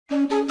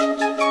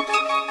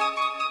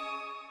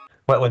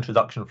Little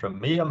introduction from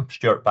me. I'm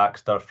Stuart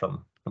Baxter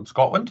from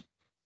Scotland.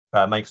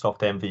 Microsoft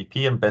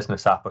MVP in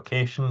business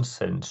applications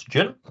since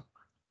June.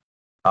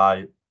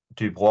 I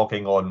do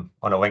blogging on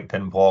a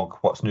LinkedIn blog,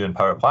 What's New in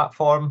Power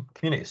Platform,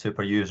 community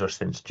super user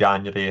since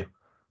January,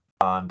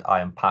 and I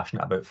am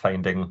passionate about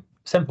finding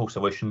simple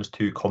solutions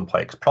to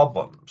complex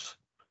problems.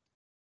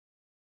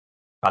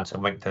 And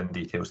some LinkedIn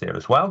details there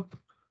as well.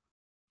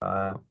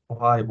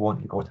 Why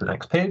won't you go to the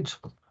next page?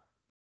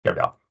 Here we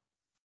are.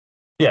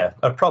 Yeah,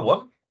 our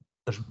problem.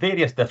 There's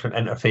various different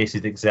interfaces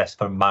that exist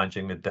for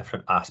managing the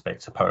different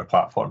aspects of Power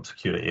Platform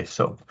security.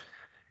 So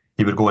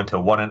you would go into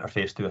one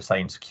interface to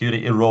assign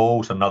security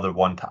roles, another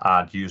one to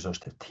add users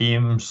to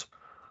teams,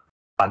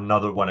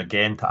 another one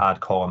again to add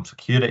column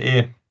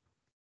security.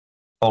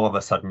 All of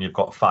a sudden, you've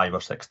got 5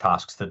 or 6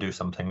 tasks to do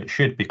something that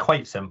should be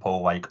quite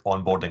simple, like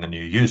onboarding a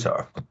new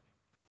user.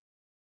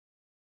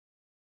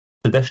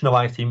 Traditional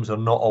IT teams are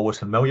not always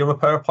familiar with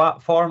Power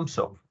Platform,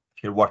 so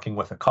if you're working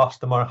with a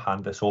customer,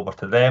 hand this over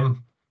to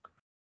them.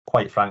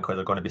 Quite frankly,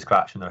 they're going to be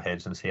scratching their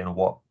heads and saying,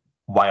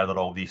 why are there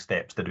all these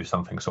steps to do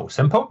something so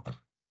simple?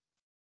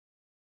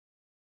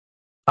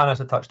 And as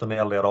I touched on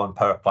earlier on,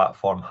 Power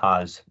Platform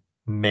has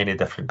many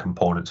different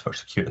components for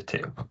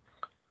security.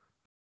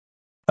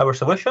 Our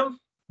solution?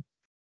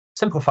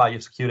 Simplify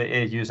your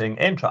security using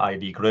Entra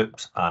ID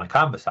groups and a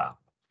Canvas app.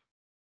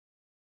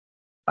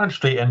 And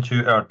straight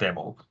into our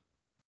demo.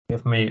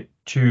 Give me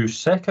 2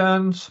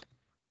 seconds,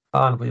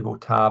 and we will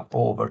tab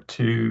over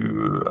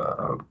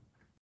to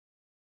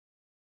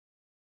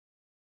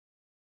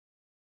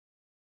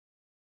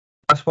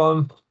this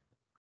one,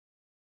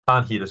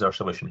 and here is our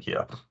solution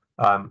here.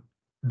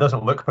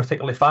 Doesn't look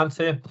particularly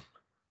fancy.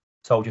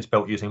 It's all just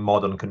built using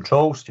modern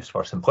controls, just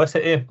for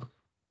simplicity.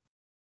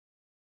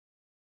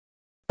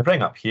 To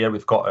bring up here,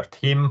 we've got our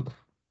team.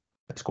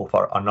 Let's go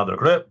for another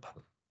group.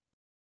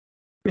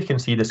 We can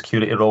see the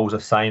security roles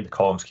assigned, the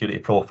column security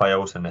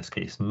profiles, in this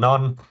case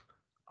none,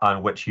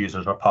 and which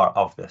users are part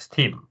of this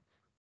team.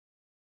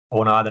 I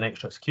want to add an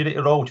extra security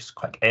role, just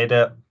click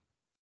edit.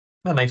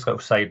 A nice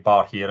little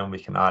sidebar here, and we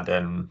can add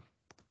in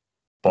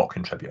bot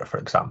contributor, for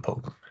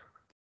example.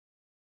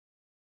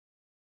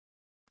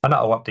 And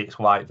that'll update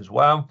live as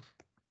well.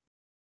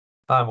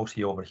 And we'll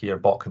see over here,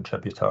 bot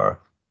contributor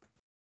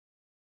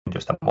in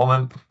just a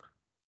moment.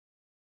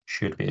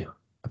 Should be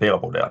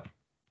available there.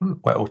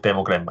 Little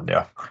demo gremlin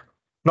there.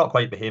 Not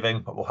quite behaving,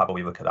 but we'll have a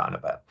wee look at that in a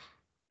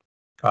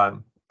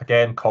bit.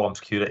 Again, column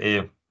security,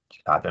 you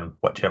can add in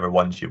whichever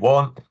ones you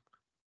want.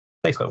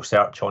 Nice little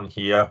search on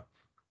here.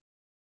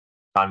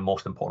 And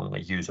most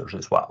importantly, users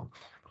as well.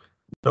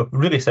 So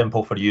really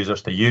simple for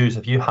users to use.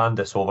 If you hand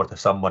this over to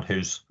someone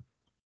who's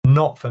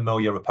not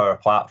familiar with Power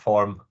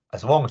Platform,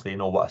 as long as they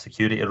know what a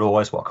security role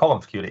is, what a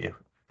column security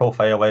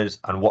profile is,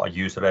 and what a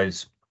user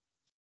is,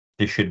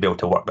 they should be able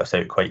to work this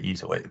out quite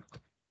easily.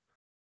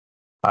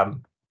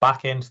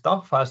 Back-end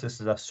stuff, as this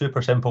is a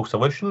super simple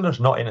solution,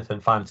 there's not anything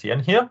fancy in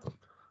here.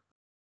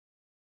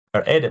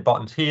 Our edit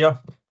buttons here,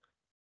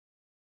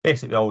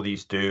 basically all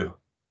these do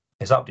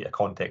is update a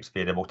context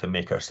variable to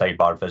make our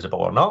sidebar visible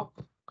or not.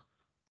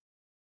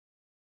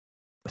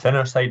 Within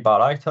our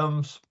sidebar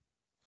items,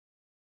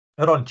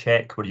 we're on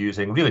check, we're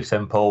using really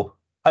simple,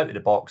 out of the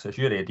box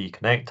Azure AD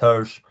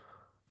connectors,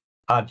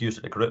 add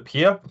user to group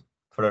here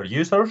for our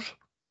users.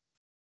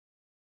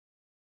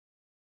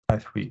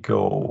 If we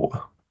go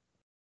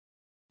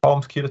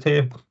column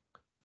security,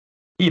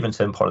 even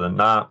simpler than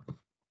that.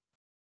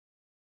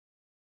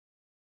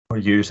 We're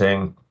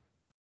using,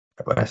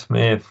 with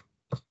me,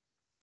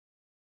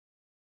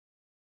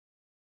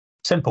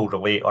 simple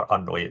relate or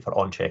unrelate for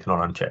on check and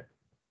on uncheck.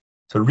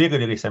 So really,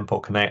 really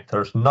simple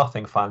connectors,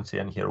 nothing fancy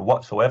in here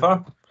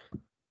whatsoever.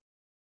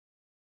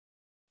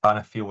 And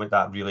I feel like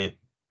that really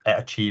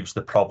achieves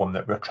the problem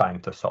that we're trying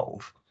to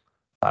solve.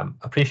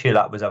 Appreciate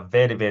that was a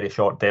very, very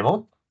short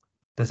demo.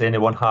 Does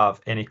anyone have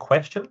any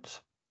questions?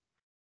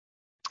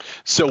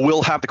 So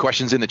we'll have the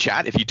questions in the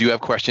chat. If you do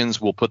have questions,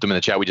 we'll put them in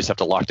the chat. We just have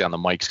to lock down the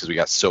mics because we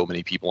got so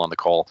many people on the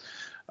call.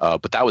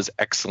 But that was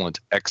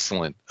excellent,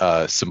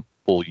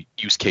 simple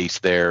use case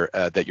there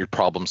that you're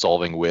problem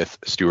solving with,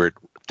 Stuart.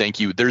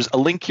 Thank you. There's a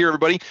link here,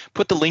 everybody.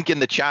 Put the link in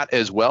the chat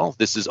as well.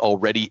 This is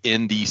already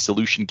in the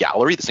solution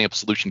gallery, the sample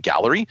solution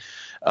gallery.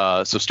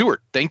 So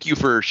Stuart, thank you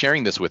for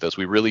sharing this with us.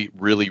 We really,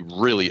 really,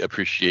 really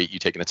appreciate you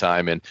taking the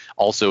time, and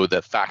also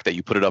the fact that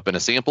you put it up in a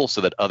sample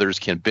so that others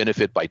can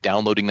benefit by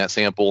downloading that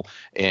sample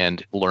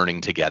and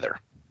learning together.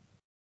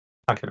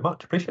 Thank you very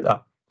much. Appreciate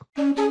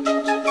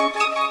that.